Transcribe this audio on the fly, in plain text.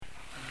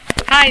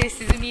Hi,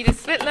 this is Anita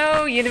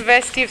Switlow,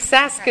 University of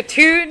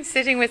Saskatoon,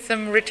 sitting with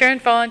some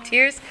returned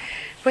volunteers.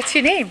 What's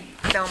your name?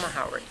 Thelma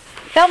Howard.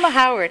 Thelma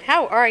Howard.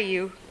 How are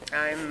you?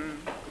 I'm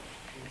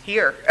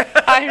here.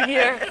 I'm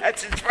here.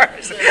 That's as far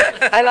as.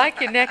 I like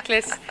your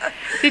necklace.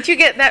 Did you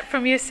get that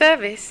from your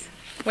service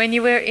when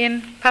you were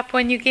in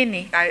Papua New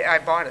Guinea? I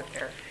bought it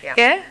there. Yeah.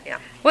 Yeah? Yeah.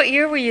 What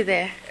year were you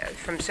there?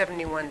 From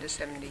 71 to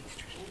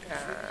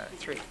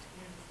 73.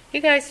 You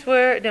guys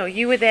were, no,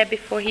 you were there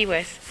before he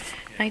was,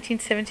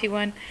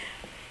 1971.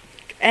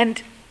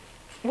 And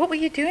what were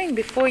you doing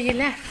before you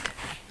left?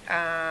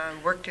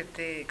 Worked at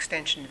the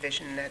Extension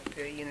Division at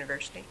the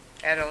university,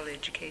 adult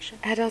education.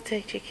 Adult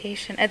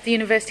education at the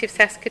University of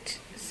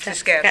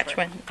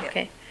Saskatchewan. Yeah.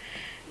 Okay.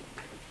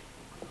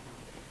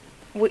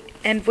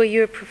 And were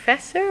you a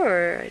professor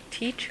or a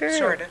teacher?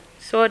 Sorta.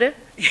 Sorta?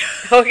 Yeah.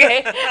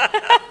 Okay.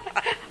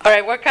 All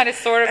right, what kind of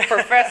sort of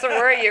professor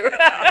were you?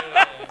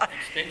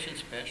 Extension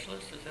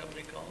specialist, is that what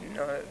they call it?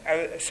 No,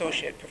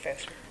 associate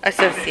professor.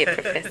 Associate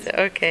professor,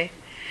 okay.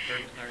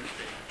 Third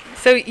stage.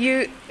 So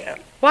you, Yeah.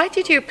 why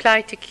did you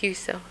apply to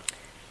CUSO?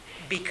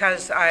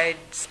 Because I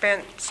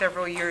spent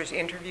several years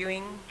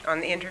interviewing on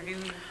the interview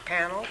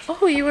panels.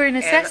 Oh, you were an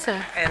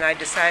assessor. And I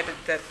decided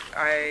that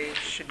I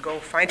should go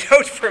find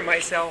out for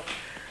myself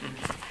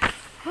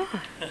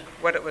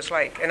what it was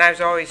like. And I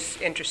was always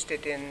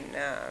interested in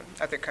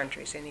other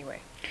countries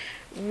anyway.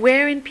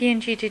 Where in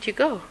PNG did you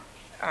go?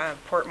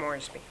 Port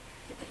Moresby.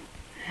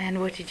 And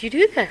what did you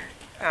do there?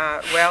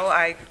 Well,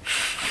 I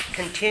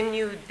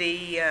continued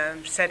the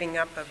setting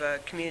up of a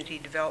community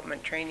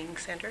development training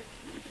center.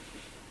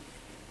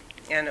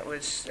 And it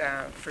was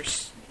for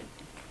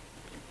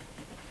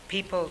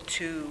people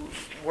to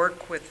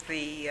work with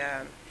the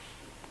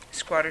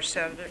squatter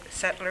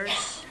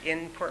settlers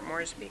in Port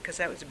Moresby, because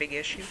that was a big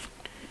issue.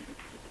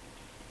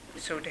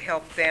 So to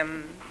help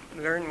them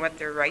learn what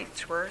their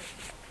rights were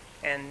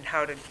and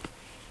how to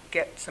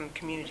get some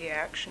community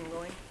action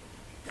going.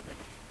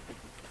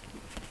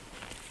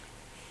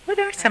 What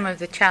are some of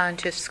the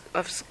challenges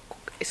of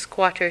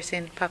squatters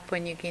in Papua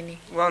New Guinea?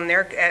 Well,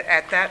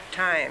 at that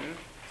time,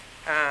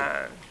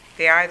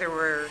 they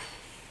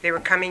were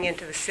coming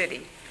into the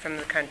city from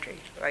the country,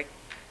 like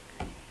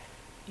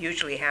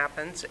usually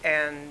happens,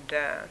 and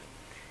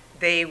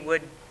they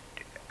would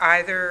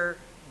either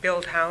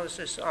build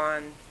houses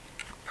on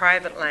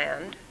private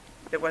land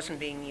that wasn't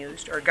being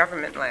used or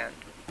government land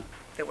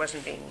that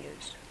wasn't being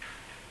used.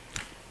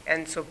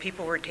 And so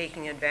people were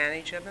taking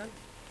advantage of them.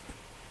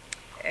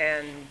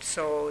 And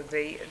so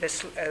it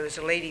was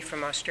a lady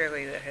from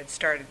Australia that had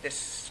started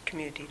this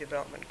community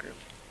development group.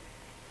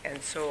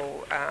 And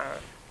so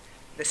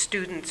the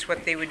students,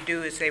 what they would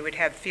do is they would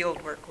have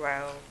field work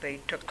while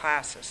they took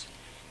classes.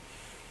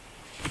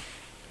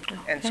 Okay.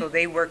 And so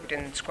they worked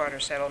in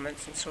squatter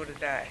settlements, and so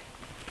did I.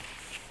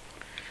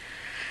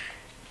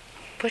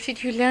 What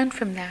did you learn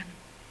from that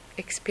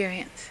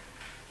experience?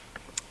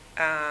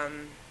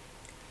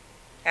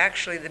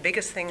 Actually, the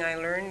biggest thing I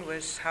learned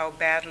was how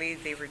badly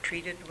they were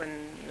treated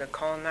when the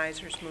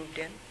colonizers moved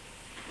in,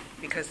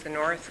 because the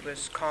north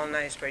was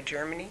colonized by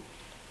Germany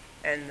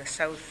and the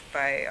south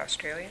by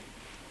Australia.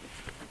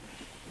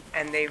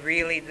 And they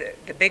really,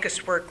 the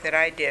biggest work that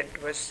I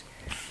did was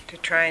to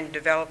try and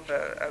develop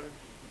a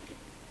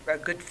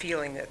good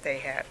feeling that they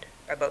had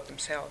about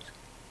themselves,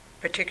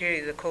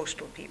 particularly the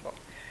coastal people.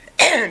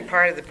 And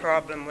part of the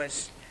problem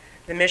was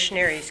the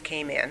missionaries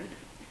came in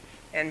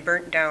and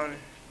burnt down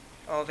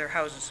all their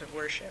houses of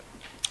worship.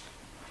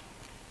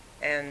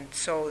 And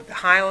so the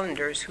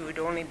Highlanders, who had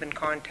only been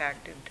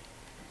contacted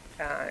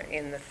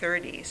in the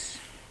 30s,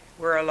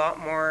 were a lot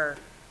more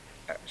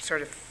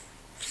sort of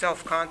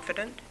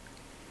self-confident.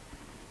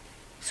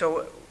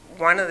 So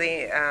one of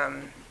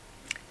the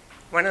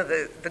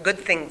good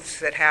things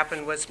that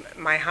happened was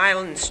my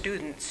Highland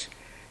students,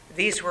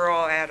 these were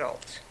all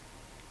adults.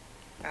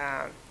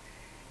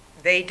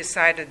 They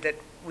decided that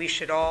we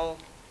should all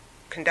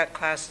conduct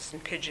classes in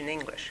Pidgin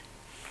English,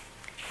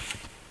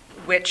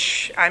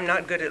 which I'm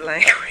not good at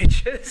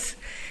languages.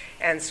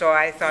 And so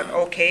I thought,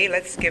 okay,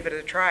 let's give it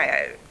a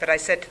try. But I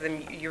said to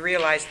them, you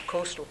realize the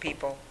coastal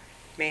people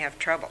may have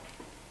trouble,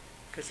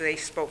 because they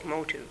spoke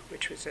Motu,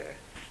 which was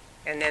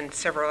and then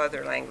several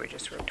other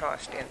languages were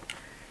tossed in.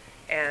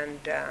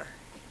 And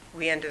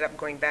we ended up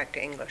going back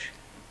to English.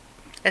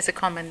 As a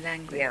common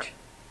language.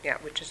 Yeah,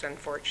 which is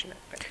unfortunate.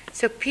 But.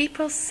 So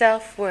people's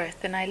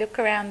self-worth, and I look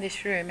around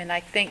this room and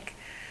I think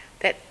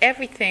that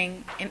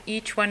everything in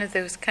each one of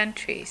those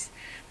countries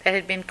that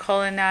had been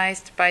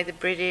colonized by the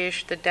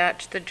British, the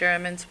Dutch, the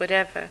Germans,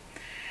 whatever,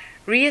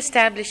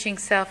 reestablishing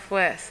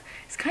self-worth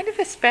is kind of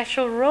a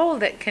special role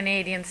that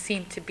Canadians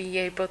seem to be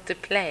able to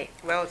play.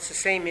 Well, it's the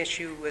same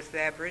issue with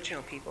the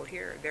Aboriginal people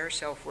here. Their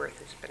self-worth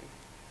has been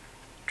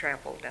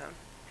trampled down.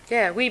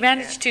 Yeah, we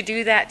managed to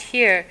do that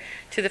here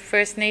to the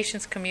First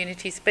Nations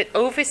communities, but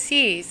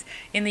overseas,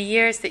 in the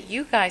years that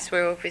you guys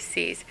were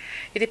overseas,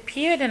 it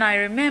appeared, and I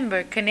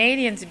remember,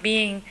 Canadians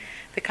being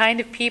the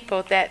kind of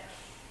people that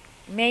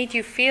made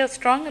you feel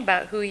strong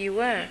about who you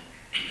were.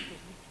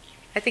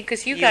 I think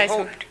because you guys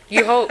hoped.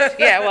 You hoped,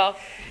 yeah, well,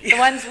 The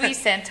ones we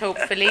sent,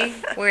 hopefully,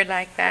 were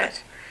like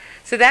that.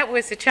 So that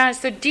was a challenge.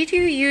 So did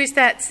you use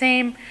that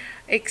same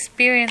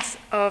experience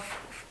of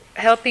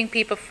helping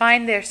people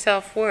find their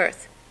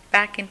self-worth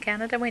back in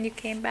Canada when you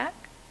came back?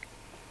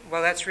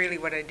 Well, that's really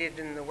what I did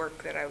in the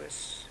work that I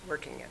was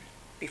working in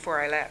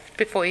before I left.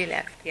 Before you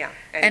left? Yeah,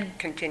 and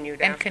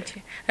continued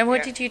after. And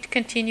what did you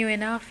continue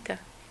in after?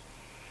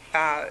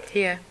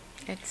 Here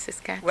in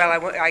Saskatchewan?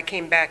 Well, I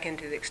came back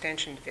into the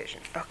Extension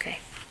Division. Okay.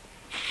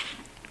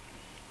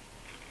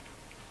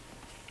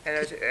 And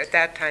at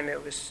that time,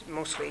 it was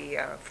mostly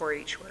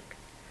 4-H work.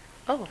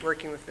 Oh.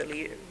 Working with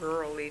the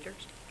rural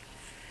leaders.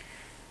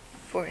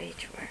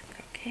 4-H work.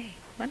 Okay.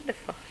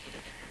 Wonderful.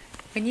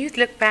 When you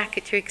look back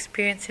at your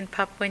experience in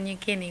Papua New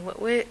Guinea,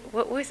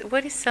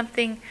 what is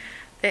something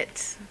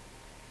that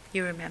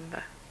you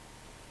remember?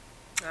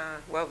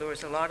 Well, there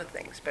was a lot of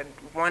things, but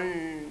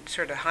one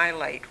sort of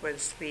highlight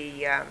was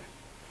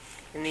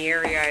in the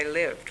area I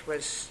lived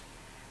was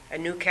a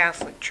new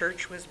Catholic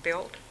church was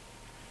built.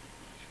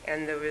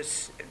 And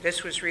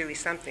this was really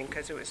something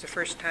because it was the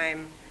first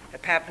time a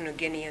Papua New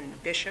Guinean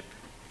bishop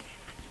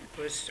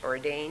was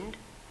ordained,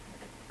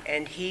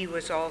 and he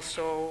was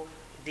also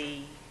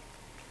the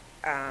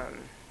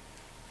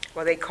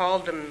they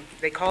called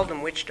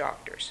them witch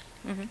doctors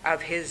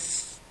of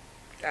his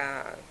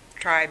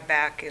tribe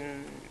back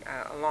in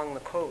along the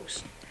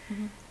coast,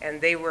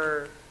 and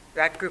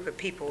that group of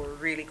people were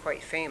really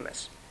quite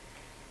famous,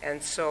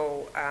 and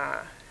so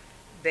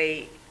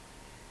they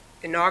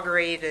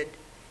inaugurated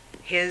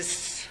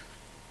his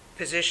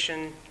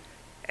position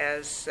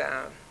as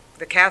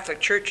the Catholic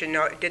Church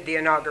did the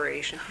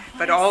inauguration,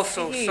 but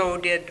also so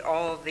did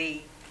all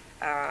the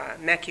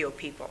Mekio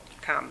people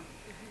come.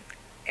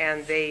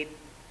 And they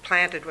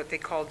planted what they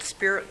called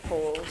spirit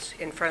poles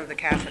in front of the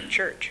Catholic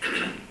Church.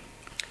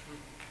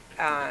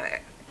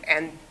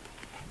 And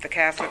the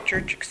Catholic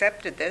Church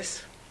accepted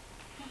this.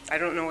 I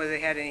don't know whether they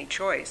had any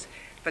choice,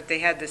 but they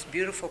had this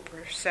beautiful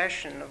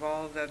procession of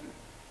all the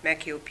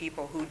Mekio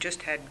people who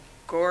just had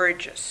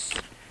gorgeous,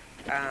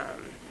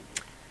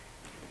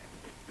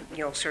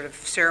 sort of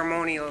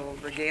ceremonial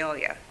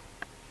regalia.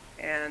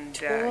 And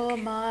tall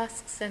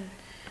masks, and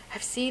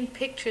I've seen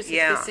pictures of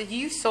this. So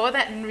you saw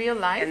that in real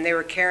life? And they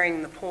were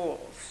carrying the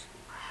poles,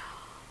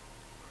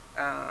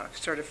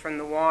 sort of from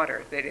the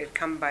water. They had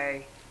come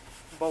by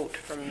boat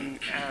from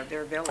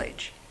their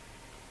village.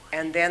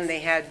 And then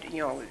they had,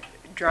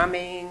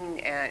 drumming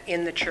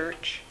in the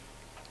church.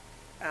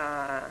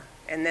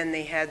 And then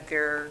they had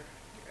their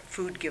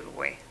food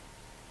giveaway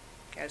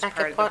as like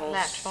part a of the whole.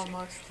 potlatch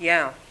almost.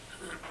 Yeah,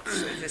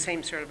 so the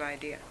same sort of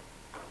idea.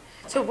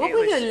 So what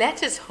were your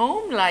letters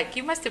home like?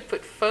 You must have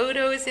put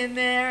photos in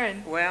there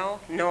and. Well,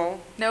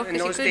 no. No, in because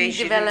you those couldn't days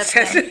you develop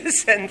didn't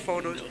send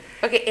photos.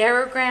 Okay,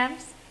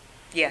 aerograms.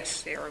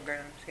 Yes,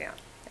 aerograms. Yeah.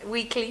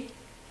 Weekly.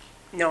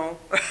 No.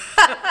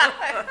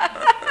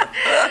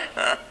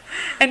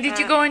 And did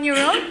you go on your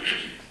own?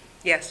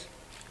 Yes.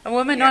 A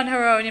woman on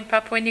her own in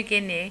Papua New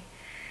Guinea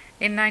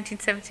in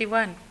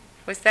 1971.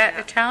 Was that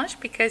a challenge?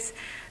 Because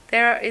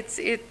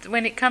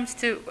when it comes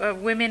to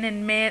women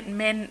and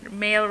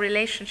male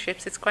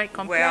relationships, it's quite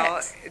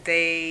complex.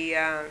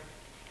 Well,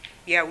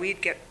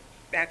 we'd get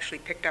actually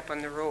picked up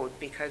on the road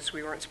because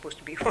we weren't supposed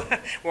to be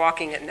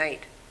walking at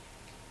night.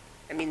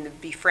 I mean,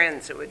 there'd be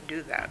friends that would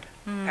do that,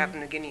 Papua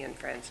New Guinean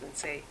friends, and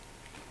say.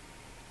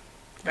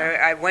 But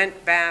I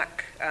went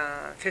back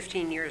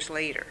 15 years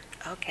later.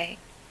 Okay.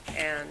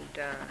 And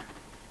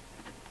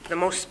the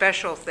most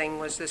special thing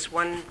was this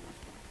one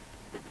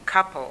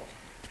couple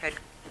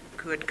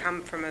who had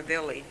come from a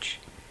village.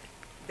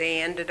 They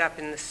ended up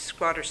in the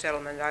squatter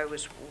settlement I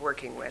was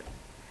working with.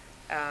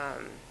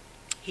 The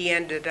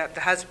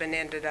husband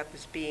ended up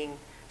as being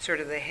sort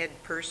of the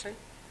head person.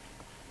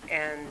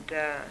 And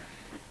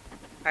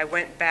I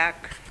went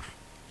back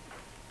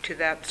to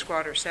that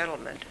squatter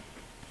settlement,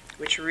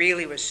 which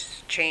really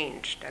was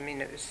changed. I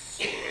mean, it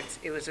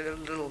was a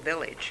little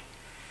village.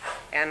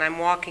 And I'm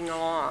walking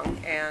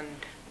along,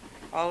 and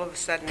all of a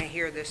sudden I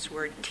hear this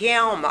word,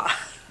 Thelma.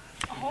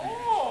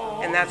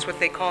 Oh. And that's what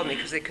they called me,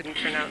 because they couldn't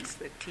pronounce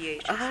the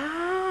THs.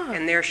 Ah.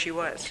 And there she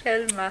was.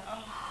 Thelma.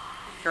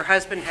 Her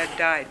husband had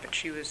died, but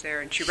she was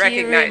there, and she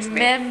recognized me.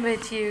 She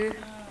remembered you.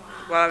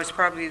 Well, I was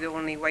probably the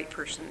only white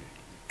person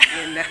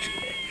in that.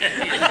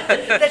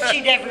 That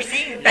she'd ever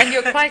seen. And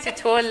you're quite a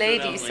tall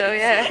lady, so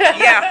yeah.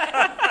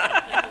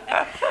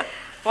 Yeah.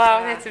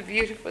 Wow, that's a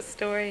beautiful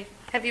story.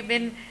 Have you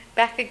been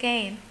back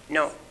again?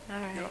 No. All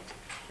right. No.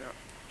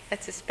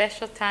 That's a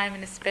special time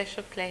and a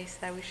special place.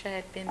 I wish I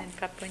had been in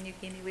Papua New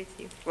Guinea with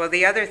you. Well,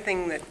 the other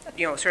thing that,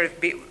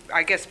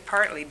 I guess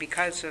partly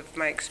because of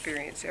my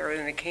experience there,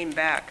 when I came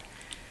back,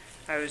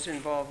 I was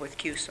involved with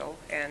CUSO,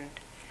 and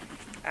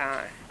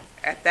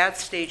at that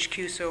stage,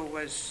 CUSO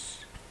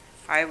was,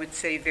 I would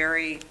say,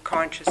 very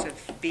conscious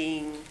of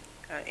being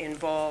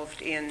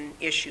involved in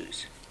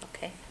issues,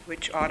 Okay.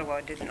 which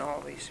Ottawa didn't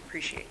always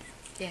appreciate.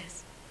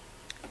 Yes.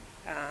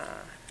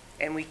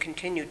 And we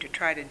continued to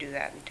try to do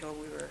that until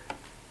we were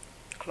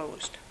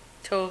closed.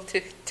 Told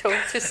to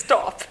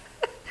stop.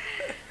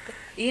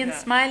 Ian Yeah.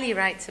 Smiley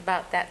writes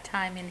about that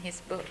time in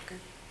his book.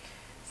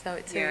 So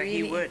it's a Yeah, really...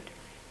 he would.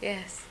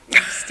 Yes.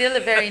 He's still a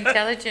very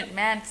intelligent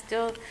man,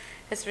 still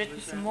has written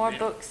Who's some that? more Yeah.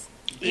 books.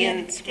 Ian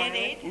Dead Smiley?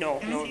 Aid? No,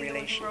 Is no he the one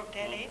relation. who wrote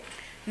Dead Aid?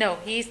 No,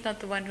 he's not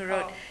the one who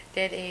wrote Oh.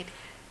 Dead Aid.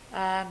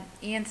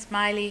 Ian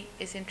Smiley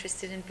is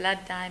interested in blood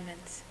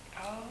diamonds.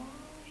 Oh,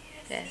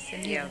 Yes, yes,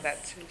 and he Yeah, is.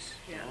 that's his,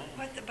 yeah.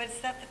 But is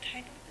that the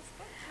title of this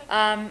book?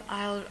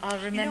 I'll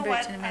remember you know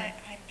it in a minute.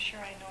 I'm sure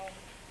I know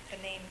the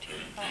name too.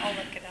 I'll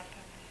look it up.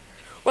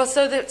 Well,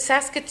 so the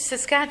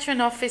Saskatchewan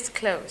office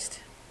closed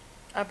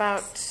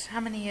about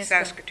how many years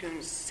ago?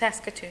 Saskatoon.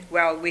 Saskatoon.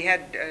 Well, we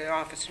had an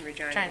office in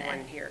Regina, China.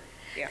 one here.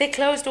 Yeah. They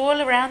closed all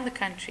around the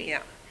country.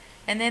 Yeah.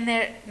 And then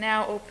they're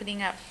now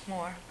opening up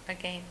more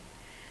again.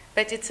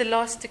 But it's a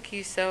loss to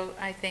QSO,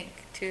 I think,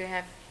 to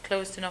have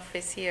closed an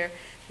office here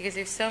because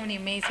there's so many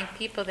amazing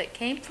people that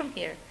came from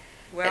here.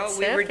 Well, that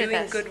we were served with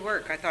doing us. good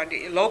work. I thought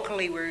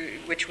locally,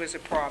 which was a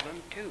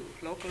problem too.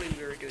 Locally,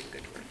 we were doing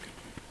good work.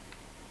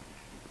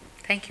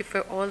 Thank you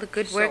for all the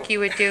good work So- you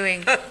were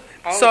doing.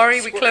 All Sorry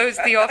of us we were. closed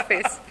the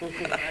office.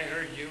 I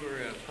heard you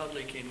were a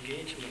public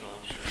engagement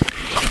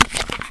officer.